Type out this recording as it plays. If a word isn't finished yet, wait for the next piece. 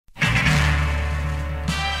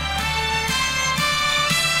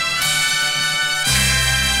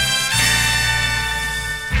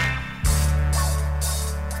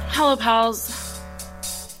Hello, pals.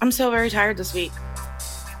 I'm so very tired this week.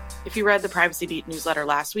 If you read the Privacy Beat newsletter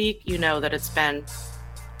last week, you know that it's been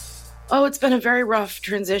a very rough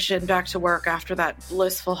transition back to work after that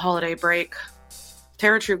blissful holiday break.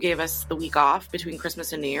 TerraTrue gave us the week off between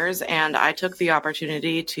Christmas and New Year's, and I took the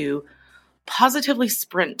opportunity to positively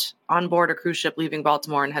sprint on board a cruise ship leaving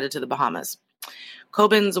Baltimore and headed to the Bahamas.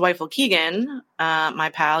 Coben's wife, Keegan,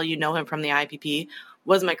 my pal, you know him from the IPP,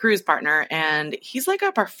 was my cruise partner, and he's like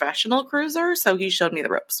a professional cruiser, so he showed me the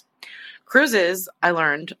ropes. Cruises, I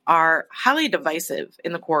learned, are highly divisive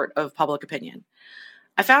in the court of public opinion.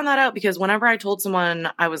 I found that out because whenever I told someone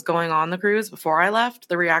I was going on the cruise before I left,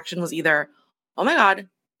 the reaction was either, oh my God,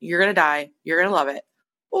 you're going to die, you're going to love it,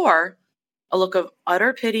 or a look of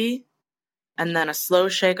utter pity, and then a slow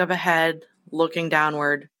shake of a head looking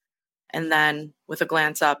downward, and then with a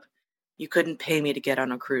glance up, you couldn't pay me to get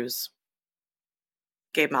on a cruise.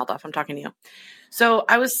 Gabe Maldoff, I'm talking to you. So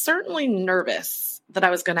I was certainly nervous that I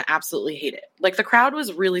was going to absolutely hate it. Like, the crowd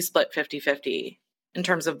was really split 50-50 in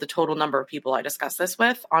terms of the total number of people I discussed this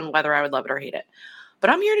with on whether I would love it or hate it. But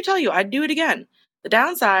I'm here to tell you, I'd do it again. The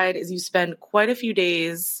downside is you spend quite a few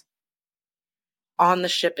days on the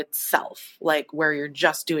ship itself, like where you're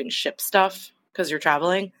just doing ship stuff because you're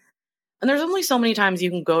traveling. And there's only so many times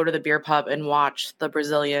you can go to the beer pub and watch the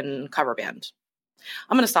Brazilian cover band.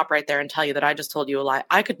 I'm going to stop right there and tell you that I just told you a lie.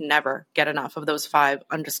 I could never get enough of those 5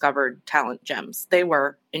 undiscovered talent gems. They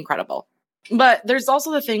were incredible. But there's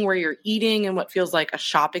also the thing where you're eating in what feels like a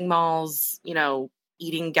shopping mall's,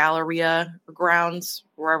 eating galleria grounds,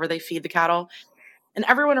 wherever they feed the cattle. And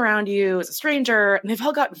everyone around you is a stranger, and they've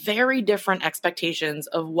all got very different expectations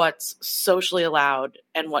of what's socially allowed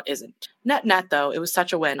and what isn't. Net, though, it was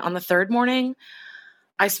such a win. On the 3rd morning,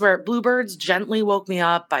 I swear, bluebirds gently woke me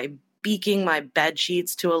up by beaking my bed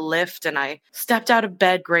sheets to a lift, and I stepped out of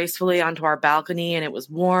bed gracefully onto our balcony, and it was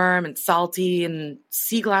warm and salty and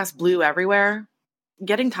sea glass blue everywhere.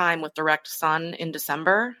 Getting time with direct sun in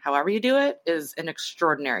December, however you do it, is an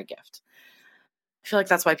extraordinary gift. I feel like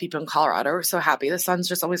that's why people in Colorado are so happy. The sun's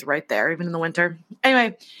just always right there, even in the winter.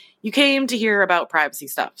 Anyway, you came to hear about privacy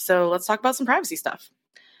stuff, so let's talk about some privacy stuff.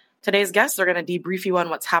 Today's guests are going to debrief you on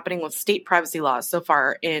what's happening with state privacy laws so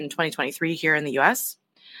far in 2023 here in the US.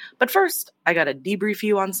 But first, I got to debrief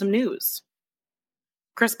you on some news.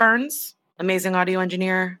 Chris Burns, amazing audio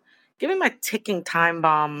engineer, give me my ticking time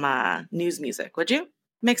bomb news music, would you?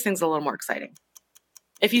 Makes things a little more exciting.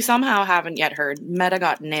 If you somehow haven't yet heard, Meta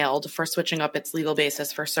got nailed for switching up its legal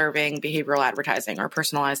basis for serving behavioral advertising or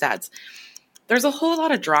personalized ads. There's a whole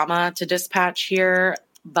lot of drama to dispatch here,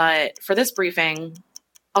 but for this briefing,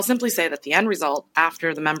 I'll simply say that the end result,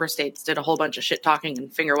 after the member states did a whole bunch of shit talking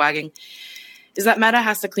and finger wagging, is that Meta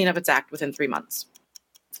has to clean up its act within 3 months.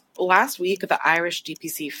 Last week, the Irish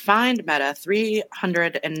DPC fined Meta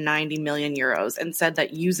 390 million euros and said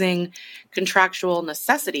that using contractual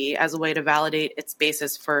necessity as a way to validate its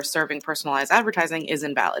basis for serving personalized advertising is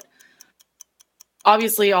invalid.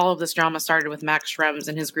 Obviously, all of this drama started with Max Schrems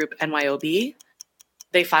and his group NYOB.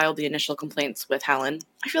 They filed the initial complaints with Helen.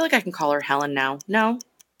 I feel like I can call her Helen now. No?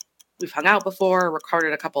 We've hung out before,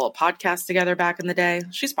 recorded a couple of podcasts together back in the day.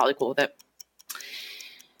 She's probably cool with it.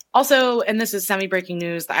 Also, and this is semi-breaking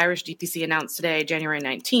news, the Irish DPC announced today, January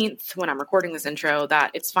 19th, when I'm recording this intro,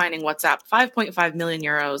 that it's fining WhatsApp 5.5 million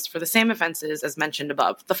euros for the same offenses as mentioned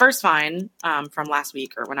above. The first fine from last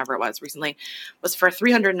week, or whenever it was recently, was for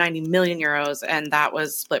 390 million euros, and that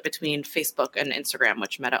was split between Facebook and Instagram,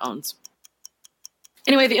 which Meta owns.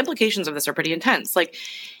 Anyway, the implications of this are pretty intense.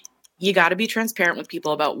 You got to be transparent with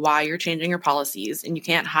people about why you're changing your policies, and you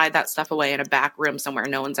can't hide that stuff away in a back room somewhere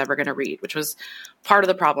no one's ever going to read, which was part of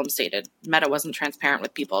the problem stated. Meta wasn't transparent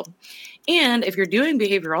with people. And if you're doing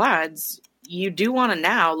behavioral ads, you do want to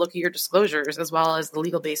now look at your disclosures as well as the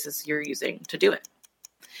legal basis you're using to do it.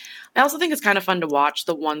 I also think it's kind of fun to watch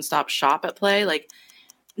the one-stop shop at play.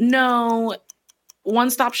 No,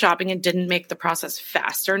 one-stop shopping, it didn't make the process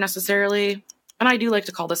faster necessarily. And I do like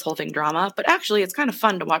to call this whole thing drama, but actually it's kind of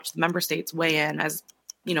fun to watch the member states weigh in as,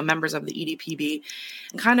 members of the EDPB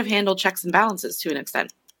and kind of handle checks and balances to an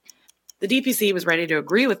extent. The DPC was ready to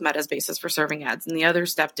agree with Meta's basis for serving ads, and the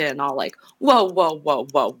others stepped in all like, whoa, whoa, whoa,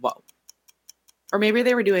 whoa, whoa. Or maybe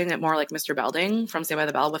they were doing it more like Mr. Belding from Saved by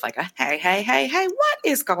the Bell with like a, hey, what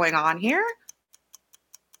is going on here?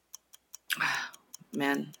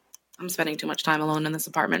 Man, I'm spending too much time alone in this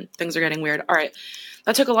apartment. Things are getting weird. All right.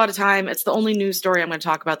 That took a lot of time. It's the only news story I'm going to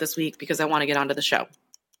talk about this week because I want to get onto the show.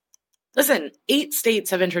 Listen, 8 states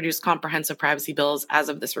have introduced comprehensive privacy bills as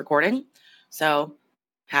of this recording. So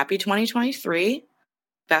happy 2023.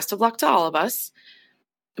 Best of luck to all of us.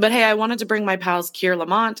 But hey, I wanted to bring my pals Keir,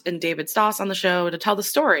 Lamont, and David Stauss on the show to tell the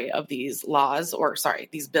story of these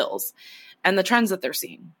these bills, and the trends that they're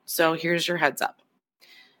seeing. So here's your heads up.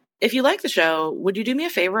 If you like the show, would you do me a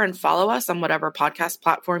favor and follow us on whatever podcast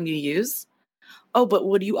platform you use? Oh, but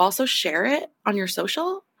would you also share it on your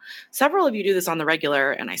social? Several of you do this on the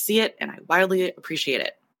regular, and I see it, and I wildly appreciate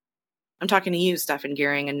it. I'm talking to you, Stefan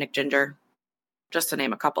Gearing and Nick Ginger, just to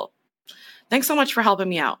name a couple. Thanks so much for helping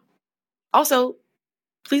me out. Also,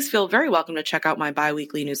 please feel very welcome to check out my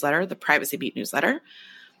bi-weekly newsletter, the Privacy Beat newsletter,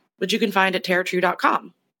 which you can find at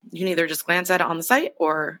terratrue.com. You can either just glance at it on the site,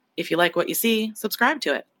 or if you like what you see, subscribe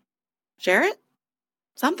to it. Share it?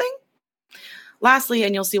 Something? Lastly,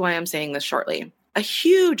 and you'll see why I'm saying this shortly, a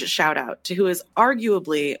huge shout out to who is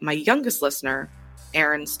arguably my youngest listener,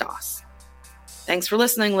 Aaron Stauss. Thanks for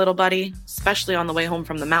listening, little buddy, especially on the way home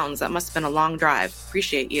from the mountains. That must have been a long drive.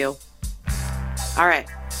 Appreciate you. All right.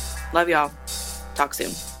 Love y'all. Talk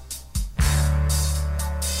soon.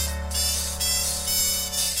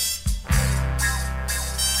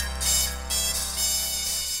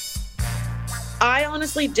 I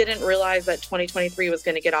honestly didn't realize that 2023 was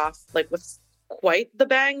going to get off with quite the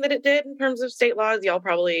bang that it did in terms of state laws. Y'all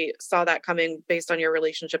probably saw that coming based on your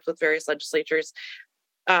relationships with various legislatures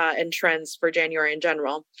and trends for January in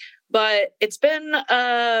general. But it's been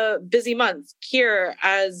a busy month. Keir,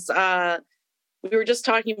 as we were just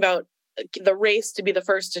talking about the race to be the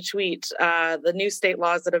first to tweet, the new state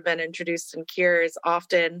laws that have been introduced, and Keir is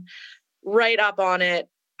often right up on it.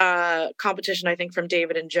 Competition, I think, from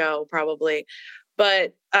David and Joe, probably.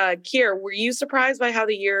 But Keir, were you surprised by how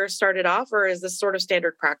the year started off, or is this sort of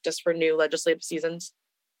standard practice for new legislative seasons?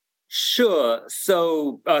 Sure.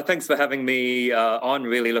 So thanks for having me on.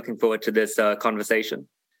 Really looking forward to this conversation.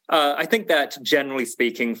 I think that generally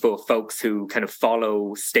speaking, for folks who kind of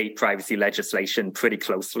follow state privacy legislation pretty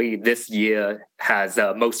closely, this year has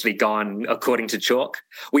mostly gone according to chalk.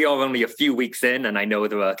 We are only a few weeks in, and I know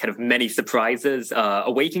there are kind of many surprises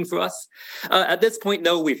awaiting for us. At this point,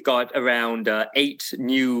 though, we've got around 8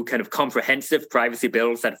 new kind of comprehensive privacy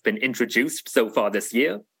bills that have been introduced so far this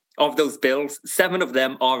year. Of those bills, 7 of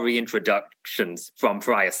them are reintroductions from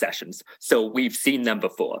prior sessions, so we've seen them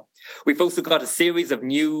before. We've also got a series of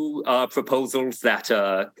new proposals that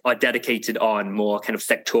are dedicated on more kind of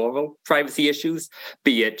sectoral privacy issues,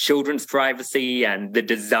 be it children's privacy and the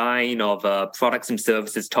design of products and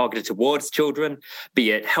services targeted towards children,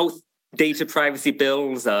 be it health data privacy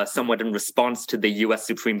bills, somewhat in response to the US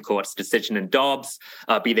Supreme Court's decision in Dobbs,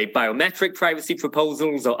 be they biometric privacy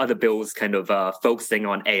proposals or other bills kind of focusing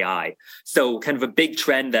on AI. So kind of a big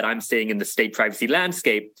trend that I'm seeing in the state privacy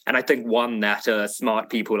landscape, and I think one that smart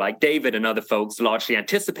people like David and other folks largely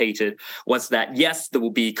anticipated, was that, yes, there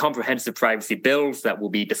will be comprehensive privacy bills that will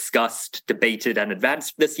be discussed, debated, and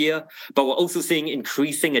advanced this year, but we're also seeing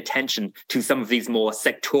increasing attention to some of these more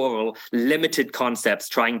sectoral, limited concepts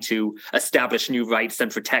trying to establish new rights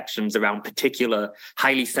and protections around particular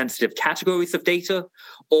highly sensitive categories of data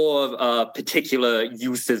or particular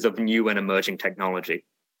uses of new and emerging technology.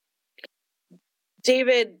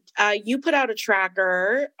 David, you put out a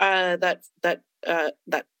tracker that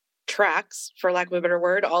tracks, for lack of a better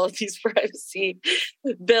word, all of these privacy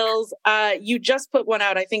bills. You just put one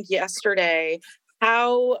out, I think, yesterday.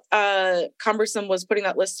 How cumbersome was putting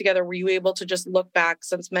that list together? Were you able to just look back,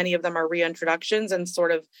 since many of them are reintroductions, and sort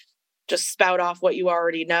of just spout off what you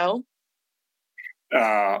already know?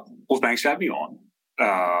 Well, thanks for having me on.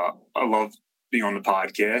 I love being on the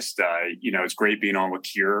podcast. It's great being on with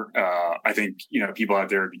Keir. I think, people out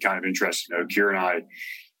there would be kind of interested. Keir and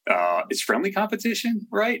I, it's friendly competition,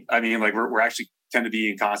 right? I mean, we're actually tend to be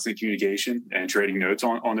in constant communication and trading notes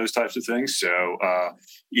on those types of things. So,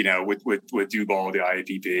 with Dubal, the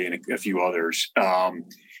IAPP, and a few others.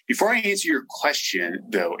 Before I answer your question,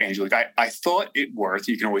 though, Angelique, I thought it worth,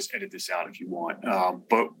 you can always edit this out if you want,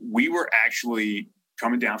 but we were actually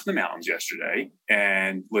coming down from the mountains yesterday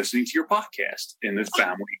and listening to your podcast in the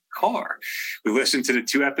family car. We listened to the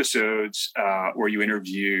 2 episodes where you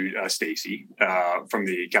interviewed Stacey from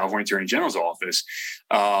the California Attorney General's office.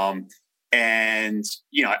 And,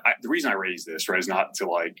 the reason I raise this, right, is not to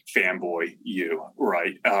fanboy you,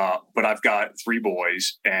 right? But I've got 3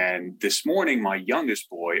 boys. And this morning, my youngest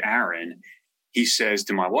boy, Aaron, he says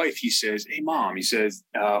to my wife, he says, "Hey, Mom," he says,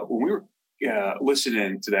 "when we were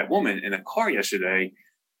listening to that woman in the car yesterday,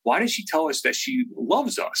 why did she tell us that she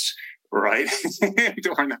loves us?" Right?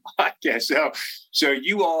 During the podcast. So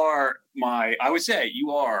you are I would say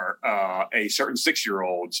you are a certain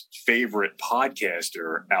 6-year-old's favorite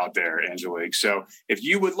podcaster out there, Angelique. So if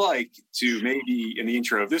you would like to maybe in the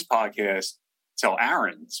intro of this podcast tell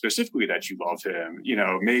Aaron specifically that you love him,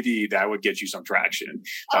 maybe that would get you some traction.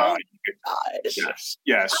 Oh gosh. Yes.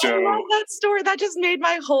 Yeah. So I love that story. That just made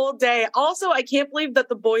my whole day. Also, I can't believe that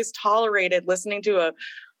the boys tolerated listening to a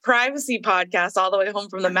privacy podcast all the way home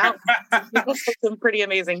from the mountains. Some pretty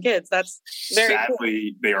amazing kids. That's very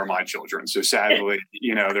sadly, they are my children. So sadly,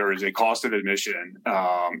 there is a cost of admission.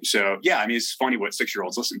 So yeah, I mean, it's funny what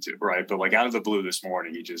 6-year-olds listen to, right? But like out of the blue this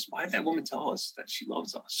morning, why did that woman tell us that she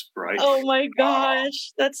loves us, right? Oh my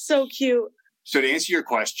gosh, that's so cute. So to answer your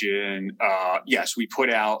question, yes, we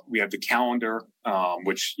have the calendar,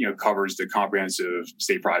 which covers the comprehensive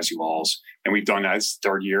state privacy laws, and we've done that. It's the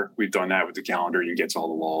third year we've done that with the calendar. You can get to all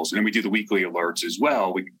the laws, and then we do the weekly alerts as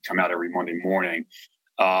well. We come out every Monday morning.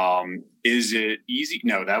 Is it easy?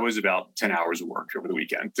 No, that was about 10 hours of work over the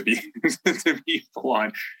weekend. To be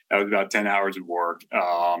blunt, that was about 10 hours of work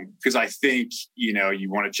because I think you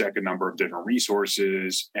want to check a number of different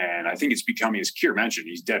resources, and I think it's becoming, as Keir mentioned,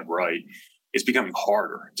 he's dead right. It's becoming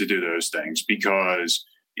harder to do those things because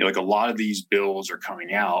like a lot of these bills are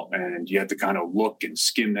coming out and you have to kind of look and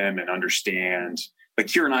skim them and understand. Like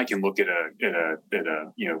Keir and I can look at a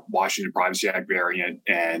Washington Privacy Act variant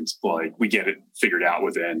and like we get it figured out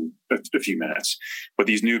within a few minutes. But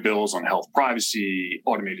these new bills on health privacy,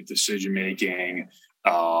 automated decision making,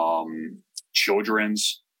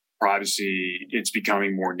 children's privacy, it's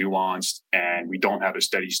becoming more nuanced, and we don't have a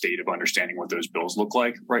steady state of understanding what those bills look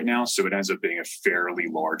like right now. So it ends up being a fairly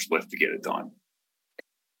large lift to get it done.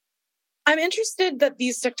 I'm interested that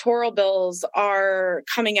these sectoral bills are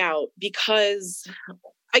coming out because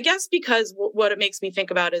what it makes me think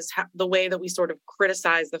about is the way that we sort of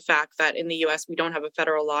criticize the fact that in the US, we don't have a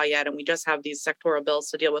federal law yet, and we just have these sectoral bills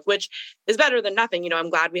to deal with, which is better than nothing. I'm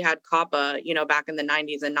glad we had COPPA, back in the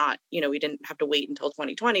 90s and not, we didn't have to wait until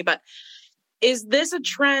 2020. But is this a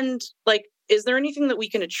trend? Like, is there anything that we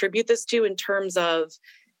can attribute this to in terms of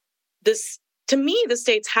this? To me, the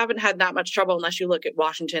states haven't had that much trouble unless you look at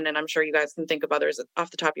Washington, and I'm sure you guys can think of others off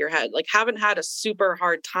the top of your head, like haven't had a super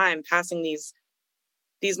hard time passing these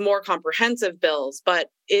more comprehensive bills. But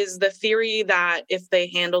is the theory that if they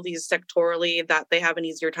handle these sectorally, that they have an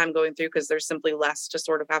easier time going through because there's simply less to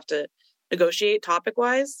sort of have to negotiate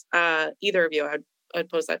topic-wise? Either of you, I'd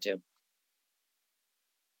pose that too.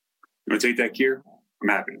 You want to take that, Keir? I'm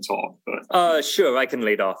happy to talk. But sure, I can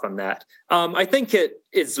lead off on that. I think it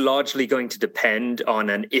is largely going to depend on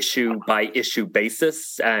an issue-by-issue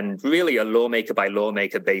basis and really a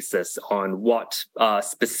lawmaker-by-lawmaker basis on what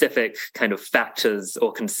specific kind of factors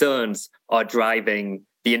or concerns are driving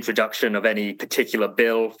the introduction of any particular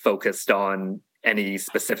bill focused on any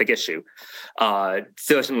specific issue.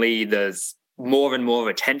 Certainly, there's more and more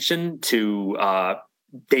attention to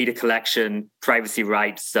data collection, privacy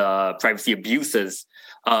rights, privacy abuses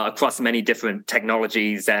across many different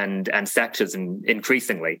technologies and sectors, and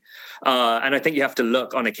increasingly. And I think you have to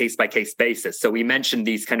look on a case-by-case basis. So we mentioned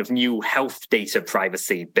these kind of new health data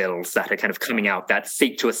privacy bills that are kind of coming out that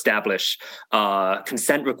seek to establish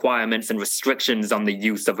consent requirements and restrictions on the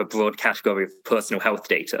use of a broad category of personal health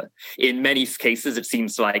data. In many cases, it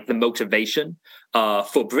seems like the motivation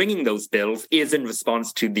for bringing those bills is in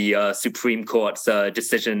response to the Supreme Court's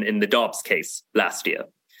decision in the Dobbs case last year.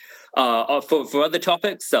 For other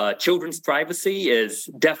topics, children's privacy is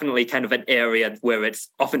definitely kind of an area where it's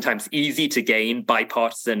oftentimes easy to gain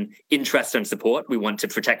bipartisan interest and support. We want to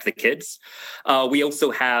protect the kids. We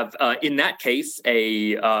also have, in that case,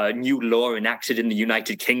 a new law enacted in the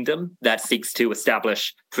United Kingdom that seeks to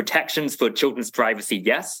establish protections for children's privacy,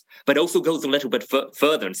 yes, but also goes a little bit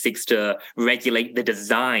further and seeks to regulate the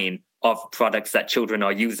design of products that children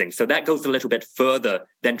are using. So that goes a little bit further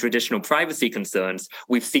than traditional privacy concerns.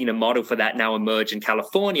 We've seen a model for that now emerge in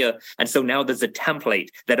California. And so now there's a template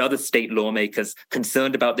that other state lawmakers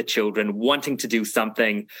concerned about the children wanting to do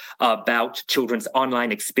something about children's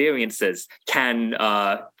online experiences can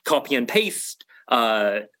copy and paste,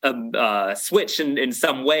 switch in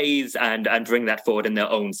some ways and bring that forward in their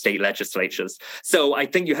own state legislatures. So I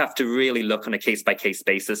think you have to really look on a case-by-case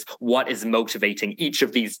basis what is motivating each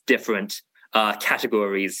of these different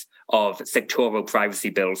categories of sectoral privacy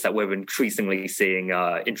bills that we're increasingly seeing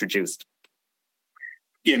introduced.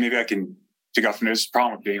 Yeah, maybe I can take off from this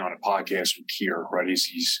problem of being on a podcast with Keir, right?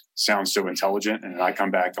 He sounds so intelligent, and I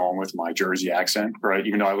come back on with my Jersey accent, right?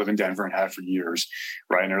 Even though I live in Denver and have for years,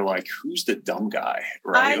 right? And they're like, "Who's the dumb guy?"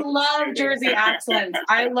 Right? I love Jersey accents.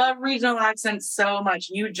 I love regional accents so much.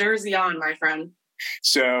 New Jersey on, my friend.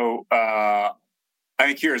 So I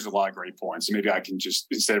think Keir has a lot of great points. So maybe I can just,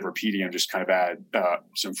 instead of repeating them, just kind of add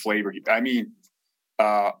some flavor. I mean,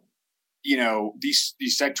 these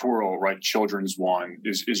sectoral, right, children's one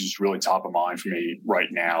is just really top of mind for me right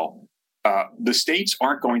now. the states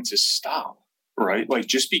aren't going to stop, right? Like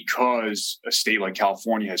just because a state like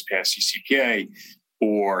California has passed CCPA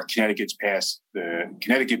or Connecticut's passed the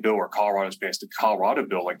Connecticut bill or Colorado's passed the Colorado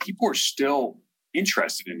bill, like people are still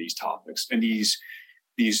interested in these topics. And these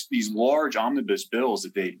large omnibus bills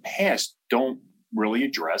that they passed don't really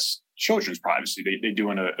address children's privacy. They do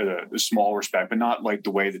in a small respect, but not like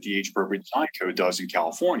the way that the age appropriate design code does in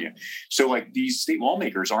California. So like these state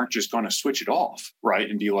lawmakers aren't just going to switch it off, right?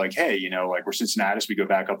 And be like, hey, like we're Cincinnatus, we go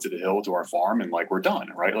back up to the hill to our farm and like we're done,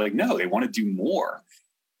 right? Like, no, they want to do more.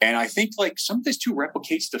 And I think like some of this too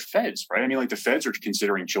replicates the feds, right? I mean, like the feds are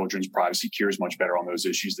considering children's privacy. Keir is much better on those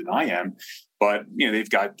issues than I am, but they've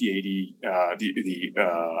got the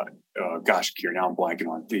Keir, now I'm blanking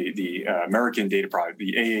on the American Data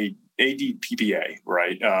Privacy, the ADPPA,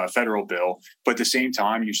 right? Federal bill. But at the same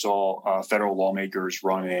time, you saw federal lawmakers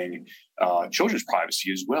running children's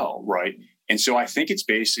privacy as well, right? And so I think it's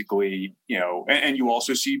basically, and you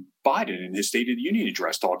also see Biden in his State of the Union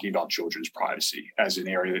address talking about children's privacy as an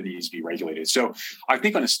area that needs to be regulated. So I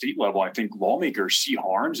think on a state level, I think lawmakers see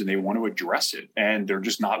harms and they want to address it. And they're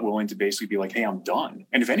just not willing to basically be like, hey, I'm done.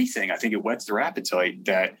 And if anything, I think it whets their appetite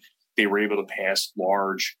that they were able to pass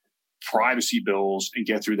large privacy bills and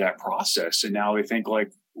get through that process. And now they think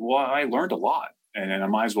like, well, I learned a lot and I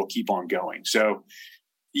might as well keep on going. So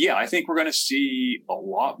yeah, I think we're going to see a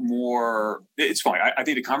lot more. It's fine. I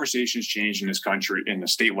think the conversation has changed in this country in the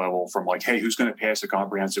state level from like, hey, who's going to pass a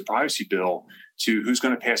comprehensive privacy bill to who's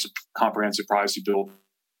going to pass a comprehensive privacy bill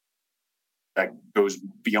that goes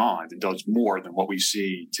beyond and does more than what we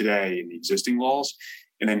see today in the existing laws.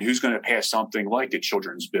 And then who's going to pass something like a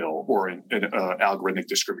children's bill or an algorithmic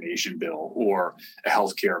discrimination bill or a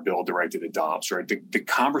healthcare bill directed at adopts, right? The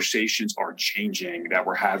conversations are changing that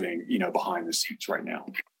we're having, behind the scenes right now.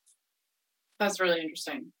 That's really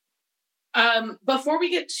interesting. Before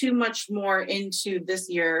we get too much more into this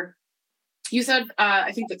year, you said,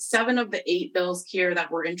 I think that 7 of the 8 bills here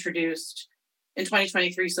that were introduced in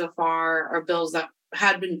 2023 so far are bills that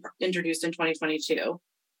had been introduced in 2022.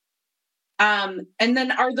 And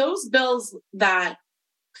then are those bills that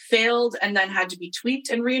failed and then had to be tweaked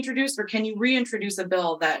and reintroduced, or can you reintroduce a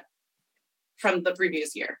bill that from the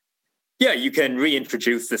previous year? Yeah, you can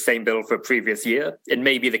reintroduce the same bill for a previous year. It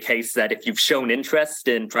may be the case that if you've shown interest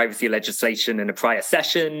in privacy legislation in a prior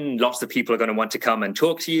session, lots of people are going to want to come and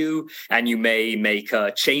talk to you, and you may make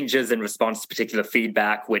changes in response to particular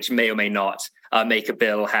feedback, which may or may not make a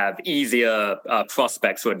bill have easier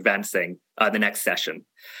prospects for advancing the next session.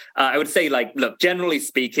 I would say, look, generally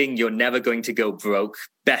speaking, you're never going to go broke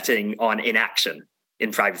betting on inaction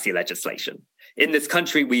in privacy legislation. In this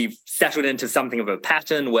country, we've settled into something of a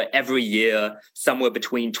pattern where every year, somewhere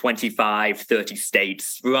between 25, 30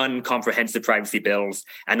 states run comprehensive privacy bills,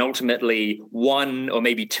 and ultimately 1 or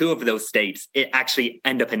maybe 2 of those states actually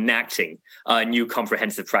end up enacting new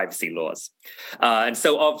comprehensive privacy laws. And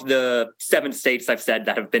so of the 7 states I've said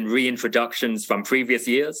that have been reintroductions from previous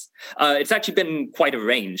years, it's actually been quite a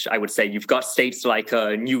range, I would say. You've got states like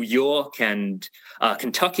New York and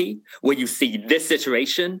Kentucky, where you see this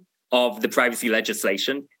iteration of the privacy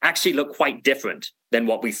legislation actually look quite different than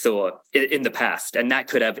what we saw in the past. And that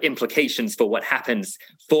could have implications for what happens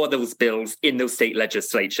for those bills in those state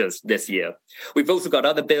legislatures this year. We've also got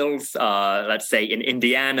other bills, let's say in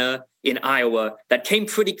Indiana, in Iowa, that came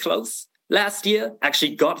pretty close last year,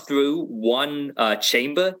 actually got through one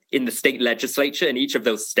chamber in the state legislature in each of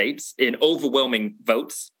those states in overwhelming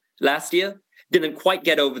votes last year. Didn't quite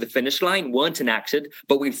get over the finish line, weren't enacted,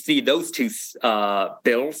 but we see those 2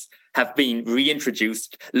 bills have been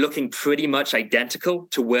reintroduced looking pretty much identical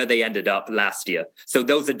to where they ended up last year. So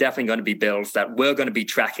those are definitely going to be bills that we're going to be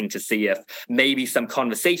tracking to see if maybe some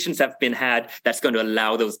conversations have been had that's going to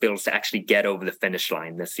allow those bills to actually get over the finish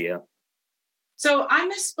line this year. So I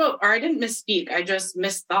misspoke, or I didn't misspeak, I just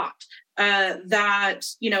misthought that,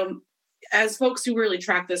 as folks who really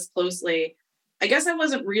track this closely, I guess I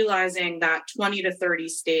wasn't realizing that 20 to 30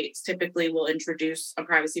 states typically will introduce a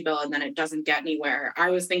privacy bill and then it doesn't get anywhere. I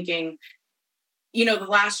was thinking, the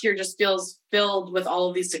last year just feels filled with all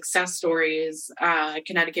of these success stories,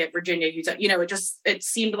 Connecticut, Virginia, Utah, it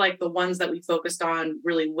seemed like the ones that we focused on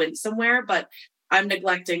really went somewhere, but I'm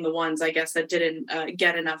neglecting the ones, I guess, that didn't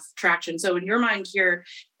get enough traction. So in your mind here,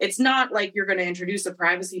 it's not like you're going to introduce a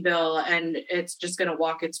privacy bill and it's just going to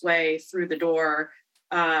walk its way through the door,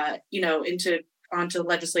 onto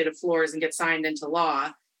legislative floors and get signed into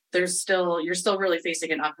law. You're still really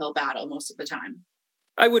facing an uphill battle most of the time.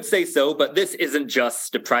 I would say so, but this isn't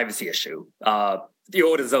just a privacy issue. the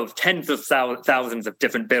orders of tens of thousands of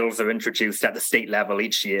different bills are introduced at the state level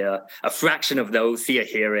each year. A fraction of those see a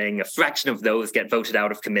hearing, a fraction of those get voted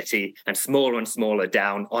out of committee, and smaller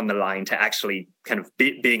down on the line to actually kind of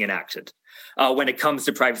being enacted. When it comes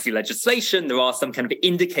to privacy legislation, there are some kind of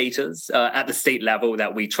indicators at the state level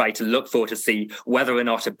that we try to look for to see whether or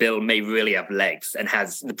not a bill may really have legs and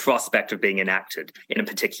has the prospect of being enacted in a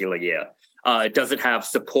particular year. Does it have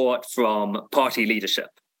support from party leadership?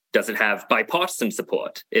 Does it have bipartisan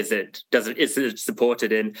support? Is it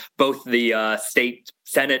supported in both the state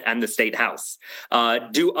Senate and the state House?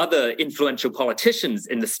 Do other influential politicians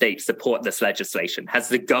in the state support this legislation? Has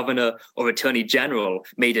the governor or attorney general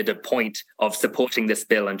made it a point of supporting this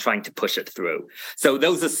bill and trying to push it through? So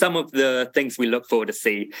those are some of the things we look for to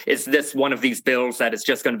see. Is this one of these bills that is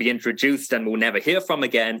just going to be introduced and we'll never hear from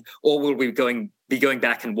again? Or will we be going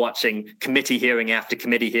back and watching committee hearing after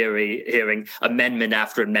committee hearing, amendment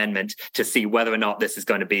after amendment to see whether or not this is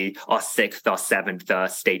going to be our sixth or seventh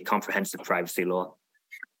state comprehensive privacy law?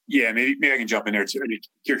 Yeah, maybe I can jump in there too.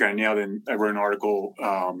 Keir kind of nailed it. I wrote an article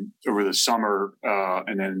over the summer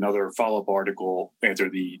and then another follow-up article after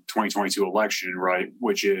the 2022 election, right,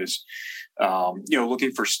 which is,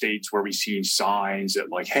 looking for states where we see signs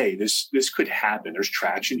that like, hey, this could happen. There's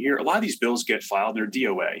traction here. A lot of these bills get filed. They're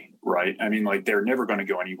DOA, right? I mean, like they're never going to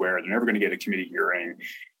go anywhere. They're never going to get a committee hearing.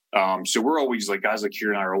 So we're always like guys like Keir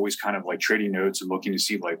and I are always kind of like trading notes and looking to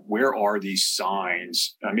see like where are these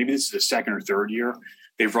signs? Maybe this is the second or third year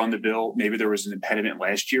they've run the bill. Maybe there was an impediment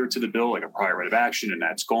last year to the bill, like a prior right of action, and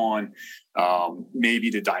that's gone.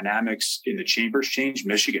 Maybe the dynamics in the chambers changed.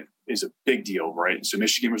 Michigan is a big deal, right? So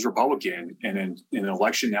Michigan was Republican, and then in an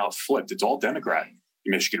election now it flipped. It's all Democrat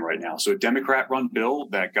in Michigan right now. So a Democrat-run bill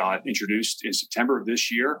that got introduced in September of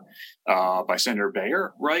this year by Senator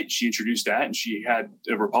Bayer, right? She introduced that, and she had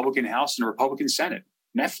a Republican House and a Republican Senate.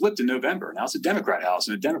 And that flipped in November. Now it's a Democrat House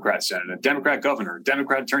and a Democrat Senate, a Democrat governor, a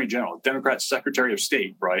Democrat Attorney General, a Democrat Secretary of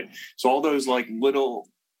State, right? So all those like little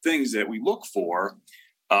things that we look for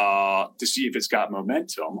to see if it's got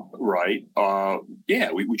momentum, right?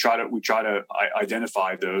 We try to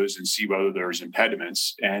identify those and see whether there's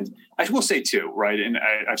impediments. And I will say too, right? And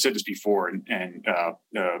I've said this before, and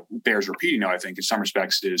bears repeating now. I think in some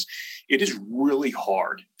respects it is really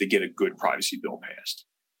hard to get a good privacy bill passed.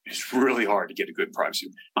 It's really hard to get a good privacy.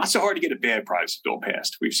 Not so hard to get a bad privacy bill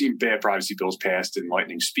passed. We've seen bad privacy bills passed in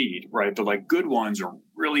lightning speed, right? But like good ones are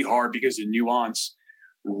really hard because the nuance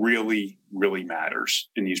really, really matters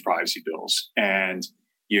in these privacy bills. And,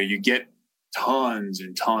 you get tons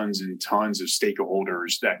and tons and tons of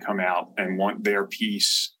stakeholders that come out and want their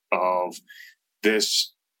piece of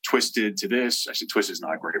this twisted to this. I said twisted is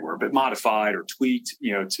not a great word, but modified or tweaked,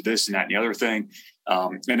 to this and that and the other thing.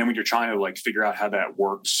 And then when you're trying to like figure out how that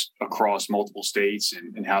works across multiple states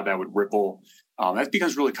and how that would ripple, that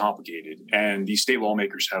becomes really complicated. And these state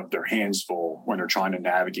lawmakers have their hands full when they're trying to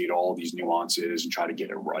navigate all of these nuances and try to get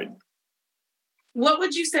it right. What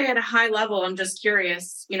would you say at a high level? I'm just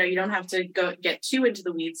curious, you don't have to get too into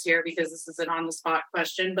the weeds here because this is an on-the-spot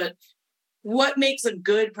question, but what makes a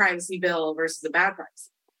good privacy bill versus a bad privacy?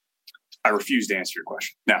 I refuse to answer your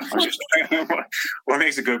question. No, I'm just what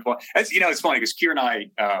makes a good point? It's funny because Keir and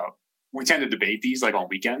I, we tend to debate these like on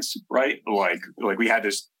weekends, right? Like we had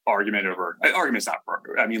this argument over argument's not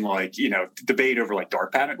proper. I mean, debate over like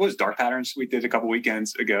dark patterns. What was dark patterns we did a couple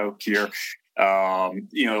weekends ago, Keir?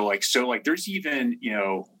 There's even,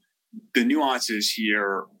 the nuances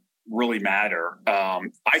here really matter.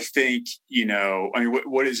 I think,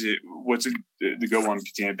 what is it? What's the good one?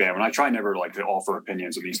 Bad one? I try never like to offer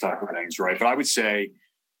opinions of these type of things, right? But I would say,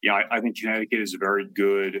 I think Connecticut is a very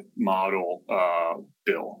good model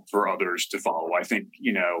bill for others to follow. I think,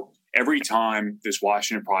 every time this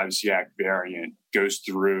Washington Privacy Act variant goes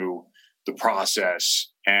through the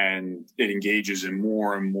process and it engages in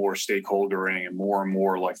more and more stakeholdering and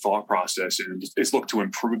more like thought process, and it's looked to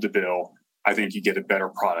improve the bill, I think you get a better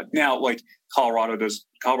product. Now, like Colorado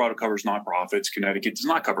covers nonprofits. Connecticut does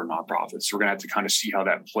not cover nonprofits. So we're going to have to kind of see how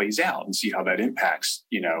that plays out and see how that impacts,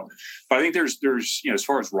 But I think there's as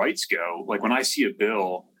far as rights go, like when I see a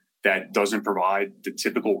bill that doesn't provide the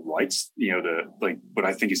typical rights, what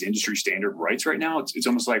I think is industry standard rights right now, it's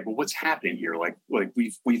almost like, well, what's happening here? Like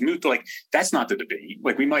we've moved to like, that's not the debate.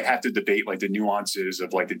 Like we might have to debate like the nuances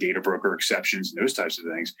of like the data broker exceptions and those types of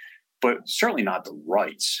things, but certainly not the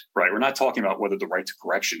rights, right? We're not talking about whether the right to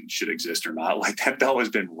correction should exist or not. Like that bill has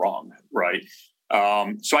been wrong, right?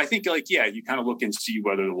 So I think you kind of look and see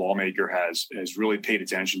whether the lawmaker has really paid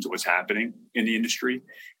attention to what's happening in the industry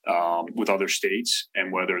with other states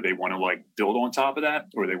and whether they want to like build on top of that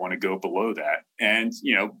or they want to go below that. And,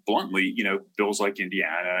 bluntly, bills like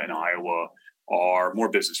Indiana and Iowa are more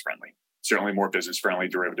business friendly, certainly more business friendly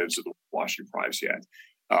derivatives of the Washington Privacy Act.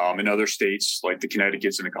 And other states like the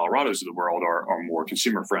Connecticut's and the Colorados of the world are more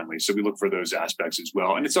consumer friendly. So we look for those aspects as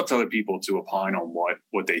well. And it's up to other people to opine on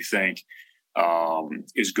what they think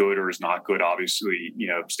is good or is not good. Obviously,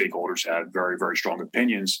 stakeholders have very, very strong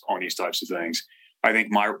opinions on these types of things. I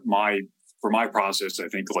think for my process, I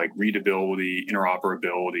think like readability,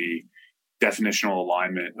 interoperability, definitional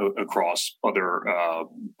alignment across other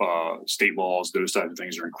state laws, those types of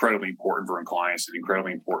things are incredibly important for clients and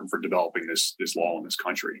incredibly important for developing this law in this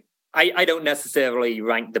country. I don't necessarily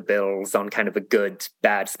rank the bills on kind of a good,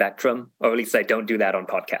 bad spectrum, or at least I don't do that on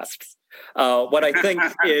podcasts. What I think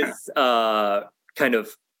is kind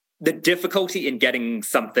of the difficulty in getting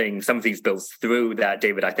some of these bills through that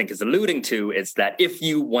David, I think, is alluding to is that if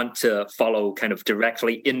you want to follow kind of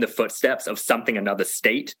directly in the footsteps of something another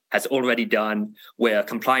state has already done, where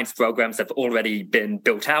compliance programs have already been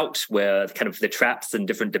built out, where kind of the traps and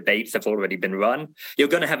different debates have already been run, you're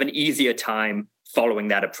going to have an easier time following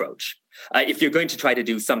that approach. If you're going to try to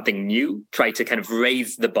do something new, try to kind of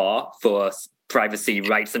raise the bar for privacy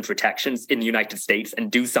rights and protections in the United States and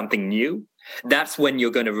do something new, that's when you're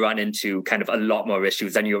going to run into kind of a lot more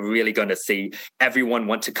issues, and you're really going to see everyone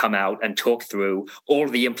want to come out and talk through all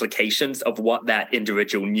the implications of what that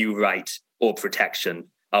individual new right or protection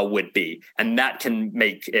would be. And that can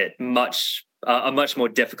make it a much more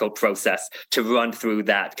difficult process to run through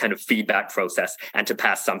that kind of feedback process and to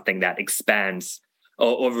pass something that expands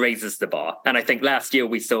or raises the bar. And I think last year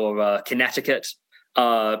we saw Connecticut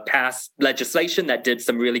pass legislation that did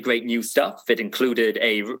some really great new stuff. It included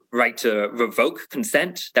a right to revoke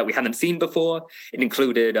consent that we haven't seen before. It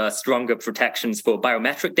included stronger protections for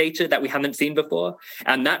biometric data that we haven't seen before.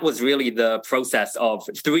 And that was really the process of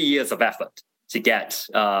 3 years of effort to get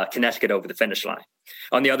Connecticut over the finish line.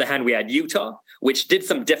 On the other hand, we had Utah, which did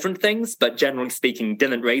some different things, but generally speaking,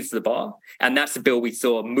 didn't raise the bar. And that's a bill we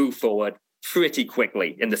saw move forward pretty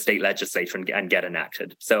quickly in the state legislature and get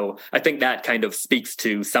enacted. So I think that kind of speaks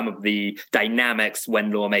to some of the dynamics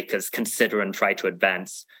when lawmakers consider and try to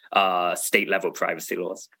advance state-level privacy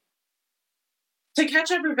laws. To catch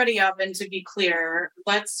everybody up and to be clear,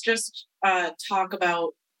 let's just talk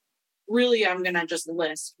about, really, I'm going to just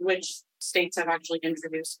list which states have actually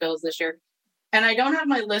introduced bills this year. And I don't have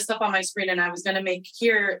my list up on my screen, and I was going to make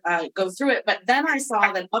Keir go through it. But then I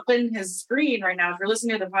saw that up in his screen right now, if you're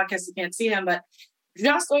listening to the podcast, you can't see him, but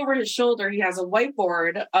just over his shoulder, he has a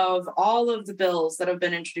whiteboard of all of the bills that have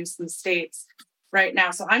been introduced in the states right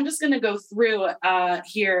now. So I'm just going to go through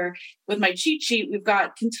here with my cheat sheet. We've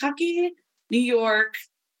got Kentucky, New York,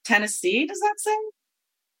 Tennessee. Does that say?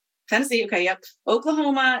 Tennessee. Okay. Yep.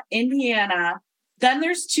 Oklahoma, Indiana. Then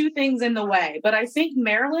there's two things in the way, but I think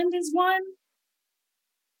Maryland is one.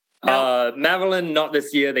 No. Maryland, not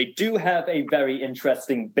this year. They do have a very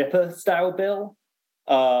interesting BIPA style bill.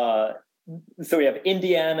 So we have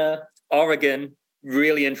Indiana, Oregon,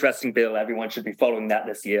 really interesting bill. Everyone should be following that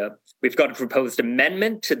this year. We've got a proposed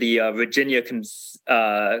amendment to the Virginia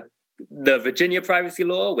privacy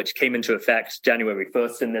law, which came into effect January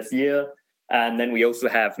 1st in this year. And then we also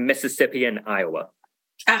have Mississippi and Iowa.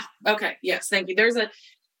 Okay. Yes, thank you.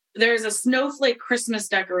 There's a snowflake Christmas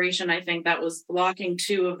decoration, I think, that was blocking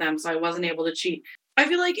two of them, so I wasn't able to cheat. I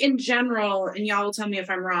feel like in general, and y'all will tell me if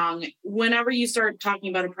I'm wrong, whenever you start talking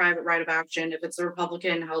about a private right of action, if it's a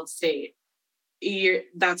Republican-held state,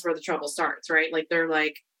 that's where the trouble starts, right? Like they're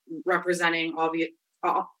like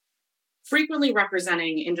frequently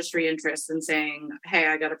representing industry interests and saying, hey,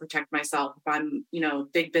 I got to protect myself. If I'm,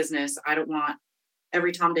 big business, I don't want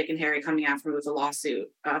every Tom, Dick, and Harry coming after me with a lawsuit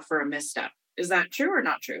for a misstep. Is that true or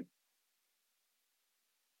not true?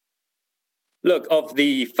 Look, of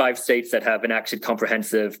the 5 states that have enacted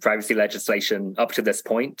comprehensive privacy legislation up to this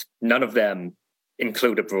point, none of them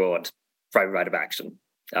include a broad private right of action.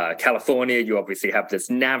 California, you obviously have this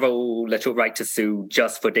narrow little right to sue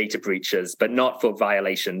just for data breaches, but not for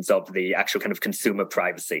violations of the actual kind of consumer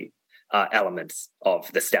privacy elements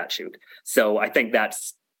of the statute. So I think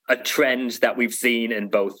that's a trend that we've seen in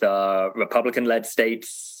both Republican-led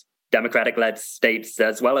states, Democratic-led states,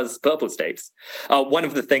 as well as purple states. One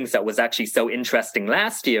of the things that was actually so interesting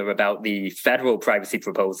last year about the federal privacy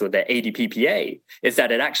proposal, the ADPPA, is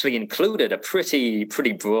that it actually included a pretty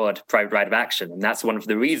broad private right of action. And that's one of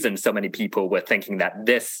the reasons so many people were thinking that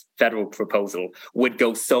this federal proposal would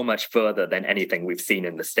go so much further than anything we've seen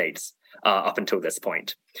in the states up until this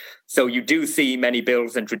point. So you do see many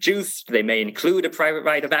bills introduced. They may include a private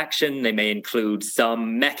right of action. They may include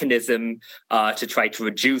some mechanism to try to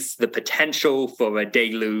reduce the potential for a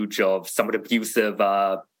deluge of somewhat abusive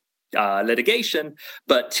litigation.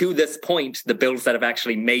 But to this point, the bills that have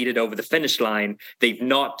actually made it over the finish line, they've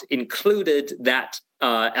not included that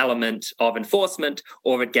element of enforcement,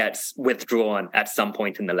 or it gets withdrawn at some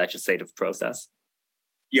point in the legislative process.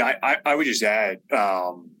 Yeah, I would just add,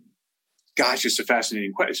 it's a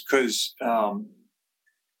fascinating question because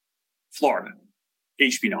Florida,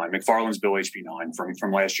 HB9, McFarland's bill HB9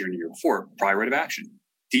 from last year and the year before, prior right of action.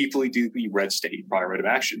 Deeply, deeply red state, prior right of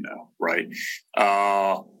action, though, right?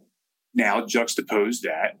 Now juxtapose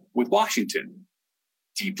that with Washington,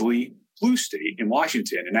 deeply blue state in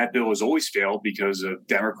Washington. And that bill has always failed because of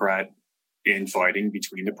Democrat infighting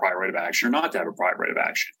between the prior right of action or not to have a prior right of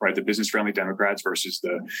action, right? The business-friendly Democrats versus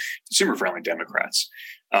the consumer-friendly Democrats.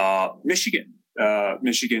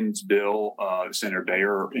 Michigan's bill, Senator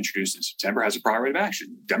Bayer introduced in September, has a prior right of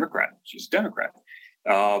action. Democrat. She's a Democrat.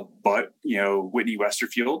 But, Whitney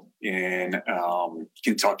Westerfield in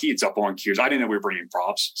Kentucky, it's up on Keir's. I didn't know we were bringing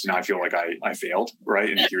props, so now I feel like I failed, right?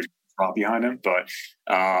 And Keir's prop behind him. But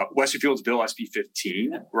Westerfield's bill, SB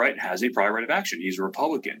 15, right, has a prior right of action. He's a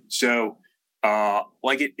Republican. So,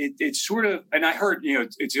 it's sort of, and I heard, I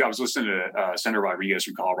was listening to Senator Rodriguez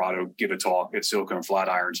from Colorado give a talk at Silicon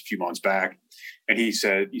Flatirons a few months back. And he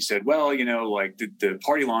said, well, the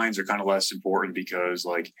party lines are kind of less important because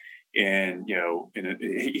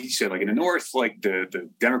he said, in the North, the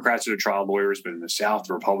Democrats are the trial lawyers, but in the South,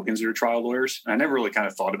 the Republicans are the trial lawyers. And I never really kind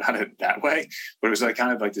of thought about it that way, but it was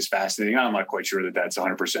this fascinating. I'm not quite sure that that's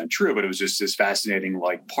 100% true, but it was just this fascinating,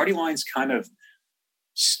 party lines kind of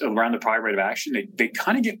around the prior right of action. They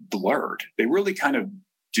kind of get blurred. They really kind of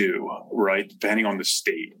do, right? Depending on the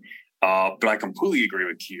state. But I completely agree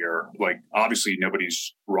with Keir. Obviously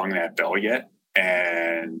nobody's rung that bell yet.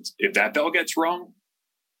 And if that bell gets rung,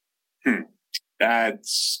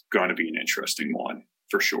 that's going to be an interesting one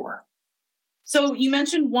for sure. So you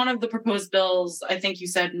mentioned one of the proposed bills. I think you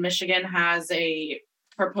said Michigan has a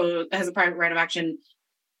private right of action.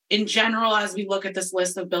 In general, as we look at this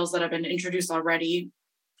list of bills that have been introduced already,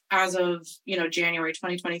 as of January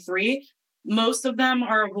 2023, most of them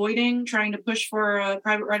are avoiding trying to push for a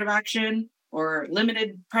private right of action or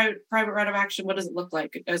limited private right of action. What does it look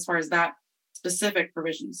like as far as that specific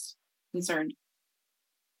provisions concerned?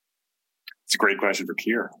 It's a great question for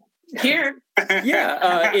Keir. Keir.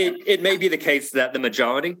 It may be the case that the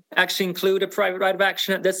majority actually include a private right of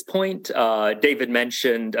action at this point. David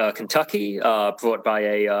mentioned Kentucky, brought by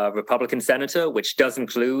a Republican senator, which does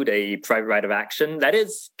include a private right of action. That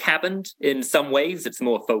is cabined in some ways. It's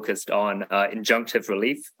more focused on injunctive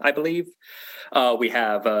relief, I believe. We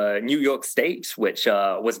have New York State, which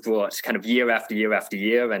was brought kind of year after year after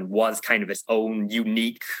year and was kind of its own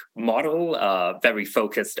unique model, very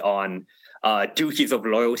focused on duties of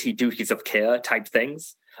loyalty, duties of care type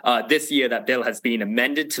things. This year, that bill has been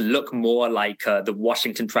amended to look more like the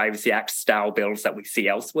Washington Privacy Act style bills that we see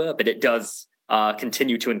elsewhere, but it does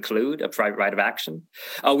continue to include a private right of action.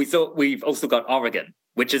 We've also got Oregon,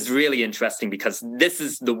 which is really interesting because this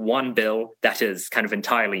is the one bill that is kind of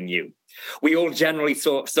entirely new. We all generally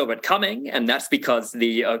saw it coming, and that's because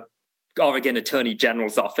the Oregon Attorney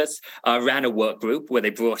General's office ran a work group where they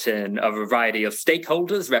brought in a variety of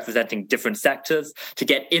stakeholders representing different sectors to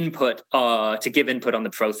get input, to give input on the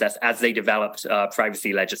process as they developed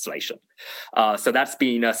privacy legislation. So that's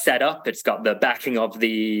been set up. It's got the backing of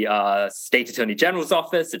the State Attorney General's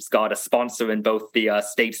office. It's got a sponsor in both the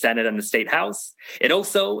State Senate and the State House. It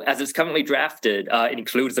also, as it's currently drafted, it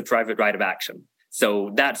includes a private right of action.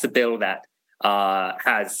 So that's a bill that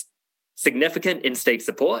has significant in-state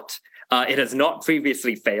support. It has not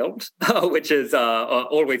previously failed, which is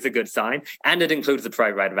always a good sign, and it includes the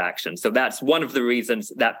private right of action. So that's one of the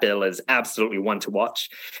reasons that bill is absolutely one to watch.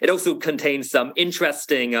 It also contains some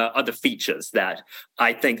interesting other features that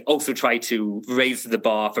I think also try to raise the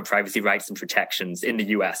bar for privacy rights and protections in the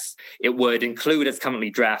US. It would include, as currently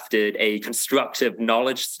drafted, a constructive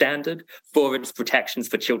knowledge standard for its protections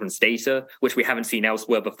for children's data, which we haven't seen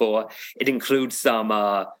elsewhere before. It includes some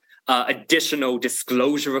additional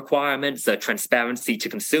disclosure requirements, transparency to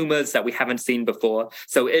consumers that we haven't seen before.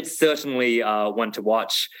 So it's certainly one to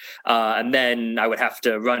watch. And then I would have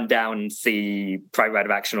to run down and see private right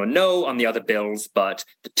of action or no on the other bills. But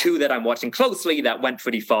the two that I'm watching closely that went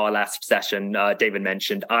pretty far last session, David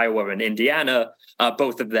mentioned Iowa and Indiana,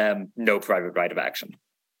 both of them, no private right of action.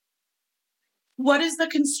 What is the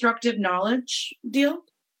constructive knowledge deal?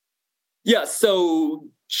 Yeah, so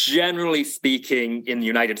generally speaking, in the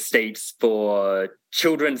United States, for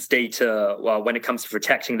children's data, well, when it comes to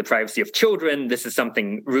protecting the privacy of children, this is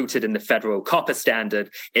something rooted in the federal COPPA standard.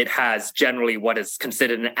 It has generally what is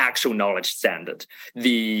considered an actual knowledge standard.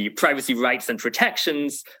 The privacy rights and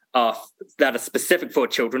protections that are specific for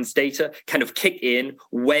children's data kind of kick in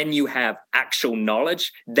when you have actual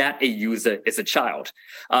knowledge that a user is a child.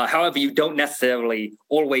 However, you don't necessarily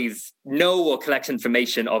always know or collect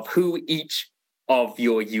information of who each of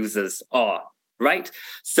your users are, right?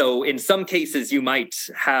 So in some cases, you might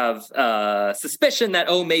have suspicion that,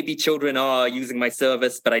 oh, maybe children are using my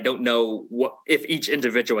service, but I don't know if each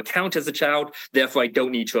individual account is a child. Therefore, I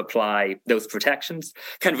don't need to apply those protections.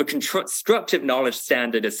 Kind of a constructive knowledge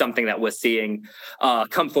standard is something that we're seeing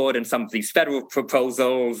come forward in some of these federal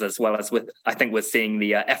proposals, as well as I think we're seeing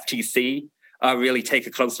the FTC really take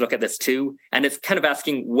a close look at this too. And it's kind of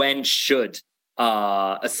asking, when should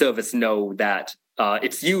a service know that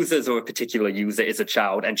its users or a particular user is a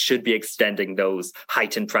child and should be extending those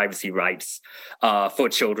heightened privacy rights for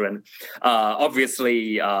children.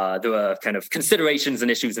 Obviously, there are kind of considerations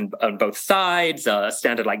and issues on both sides. A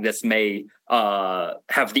standard like this may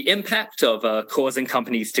have the impact of causing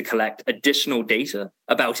companies to collect additional data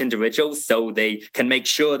about individuals so they can make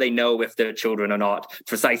sure they know if their children are not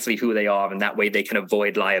precisely who they are, and that way they can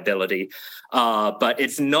avoid liability. But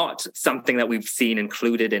it's not something that we've seen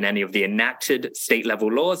included in any of the enacted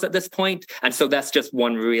state-level laws at this point. And so that's just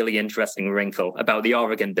one really interesting wrinkle about the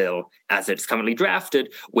Oregon bill as it's currently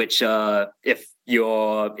drafted, which if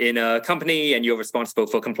you're in a company and you're responsible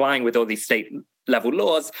for complying with all these state-level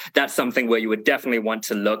laws, that's something where you would definitely want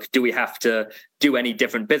to look. Do we have to do any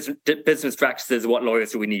different business practices? What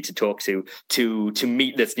lawyers do we need to talk to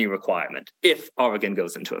meet this new requirement if Oregon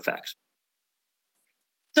goes into effect?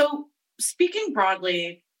 So speaking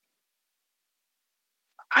broadly,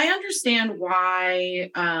 I understand why,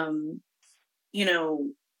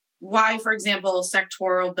 why, for example,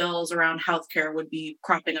 sectoral bills around healthcare would be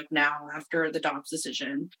cropping up now after the Dobbs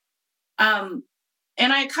decision. And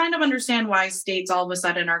I kind of understand why states all of a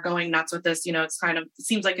sudden are going nuts with this. It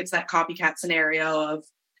seems like it's that copycat scenario of,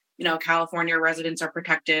 California residents are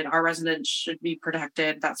protected, our residents should be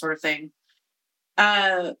protected, that sort of thing.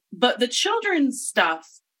 But the children's stuff,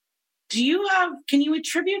 can you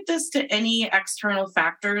attribute this to any external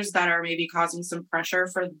factors that are maybe causing some pressure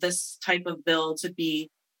for this type of bill to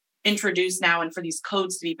be introduced now and for these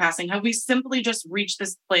codes to be passing? Have we simply just reached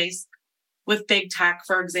this place with big tech,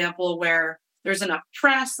 for example, where there's enough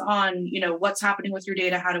press on, what's happening with your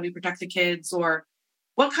data? How do we protect the kids? Or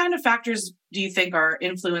what kind of factors do you think are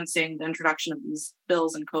influencing the introduction of these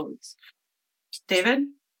bills and codes? David?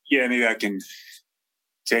 Yeah, maybe I can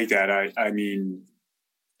take that. I mean,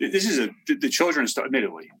 this is the children's stuff,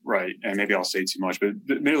 admittedly, right? And maybe I'll say too much, but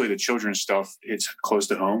admittedly, the children's stuff, it's close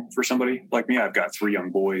to home for somebody like me. I've got 3 young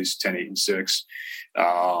boys, 10, 8, and 6.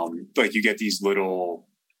 Like you get these little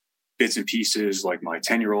bits and pieces, like my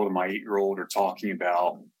 10-year-old and my 8-year-old are talking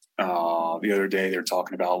about. The other day, they're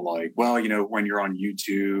talking about like, well, when you're on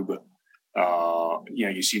YouTube,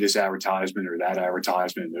 you see this advertisement or that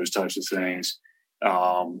advertisement and those types of things.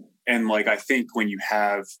 And like, I think when you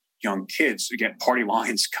have young kids, again, party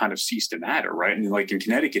lines kind of cease to matter, right? And like in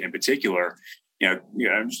Connecticut in particular,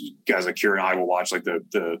 guys like Keir and I will watch like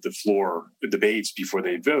the floor debates before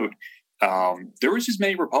they vote. There was as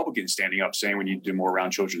many Republicans standing up saying we need to do more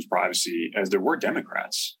around children's privacy as there were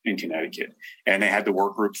Democrats in Connecticut, and they had the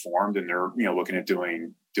work group formed, and they're looking at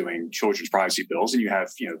doing children's privacy bills. And you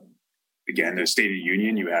have again the State of the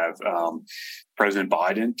Union, you have President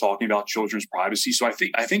Biden talking about children's privacy. So I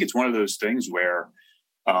think it's one of those things where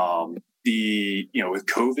with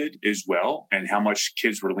COVID as well, and how much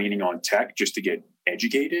kids were leaning on tech just to get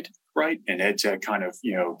educated, right? And ed tech kind of,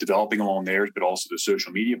 developing along theirs, but also the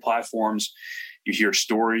social media platforms. You hear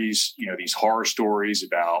stories, these horror stories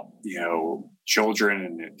about, children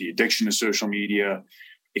and the addiction to social media.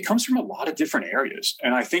 It comes from a lot of different areas.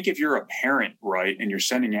 And I think if you're a parent, right, and you're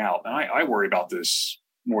sending out, and I worry about this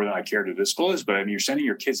more than I care to disclose, but I mean, you're sending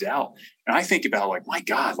your kids out. And I think about like, my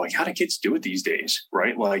God, like how do kids do it these days?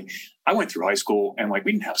 Right. Like I went through high school and like,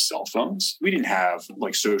 we didn't have cell phones. We didn't have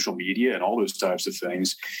like social media and all those types of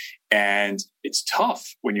things. And it's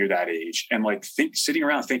tough when you're that age. And like sitting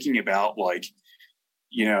around thinking about like,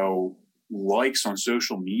 likes on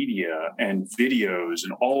social media and videos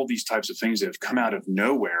and all these types of things that have come out of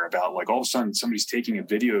nowhere about like all of a sudden somebody's taking a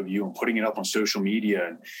video of you and putting it up on social media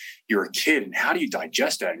and you're a kid and how do you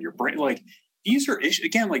digest that in your brain? Like these are issues,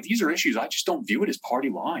 again, like these are issues. I just don't view it as party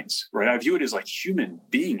lines, right? I view it as like human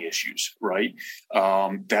being issues, right?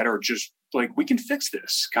 That are just like, we can fix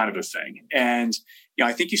this kind of a thing. And,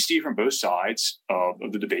 I think you see it from both sides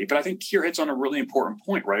of the debate, but I think Keir hits on a really important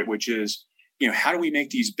point, right? Which is, how do we make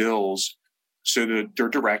these bills so that they're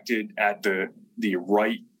directed at the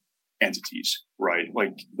right entities, right?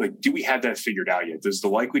 Like, do we have that figured out yet? Does the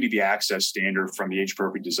likely to be access standard from the age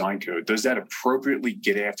appropriate design code, does that appropriately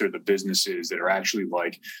get after the businesses that are actually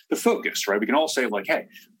like the focus, right? We can all say like, hey,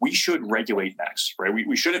 we should regulate X, right?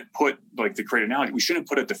 We shouldn't put, like, the great analogy, we shouldn't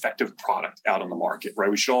put a defective product out on the market, right?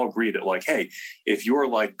 We should all agree that like, hey, if your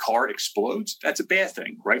like car explodes, that's a bad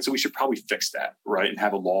thing, right? So we should probably fix that, right? And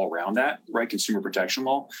have a law around that, right? Consumer protection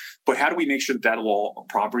law. But how do we make sure that law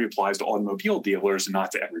properly applies to automobile dealers and not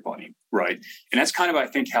to everybody, right? And that's kind of, I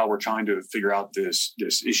think, how we're trying to figure out this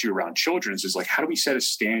issue around children's is like, how do we set a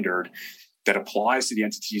standard that applies to the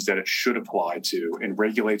entities that it should apply to and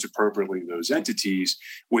regulates appropriately those entities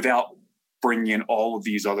without bringing in all of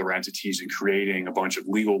these other entities and creating a bunch of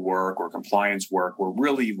legal work or compliance work where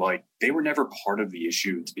really like they were never part of the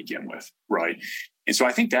issue to begin with, right? And so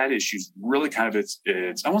I think that issue is really kind of it's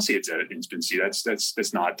I won't say it's at infancy.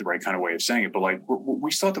 That's not the right kind of way of saying it, but like we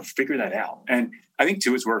still have to figure that out. And I think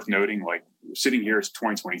too, it's worth noting, like, sitting here, it's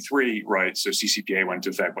 2023, right? So CCPA went into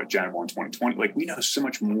effect by January 1, 2020. Like, we know so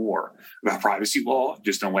much more about privacy law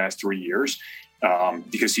just in the last 3 years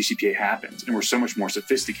because CCPA happened, and we're so much more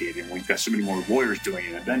sophisticated. And we've got so many more lawyers doing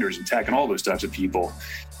it, and vendors and tech and all those types of people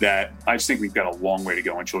that I just think we've got a long way to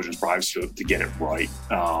go in children's privacy to get it right.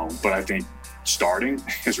 But I think starting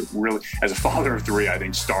is really, as a father of three, I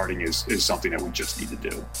think starting is something that we just need to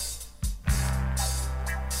do.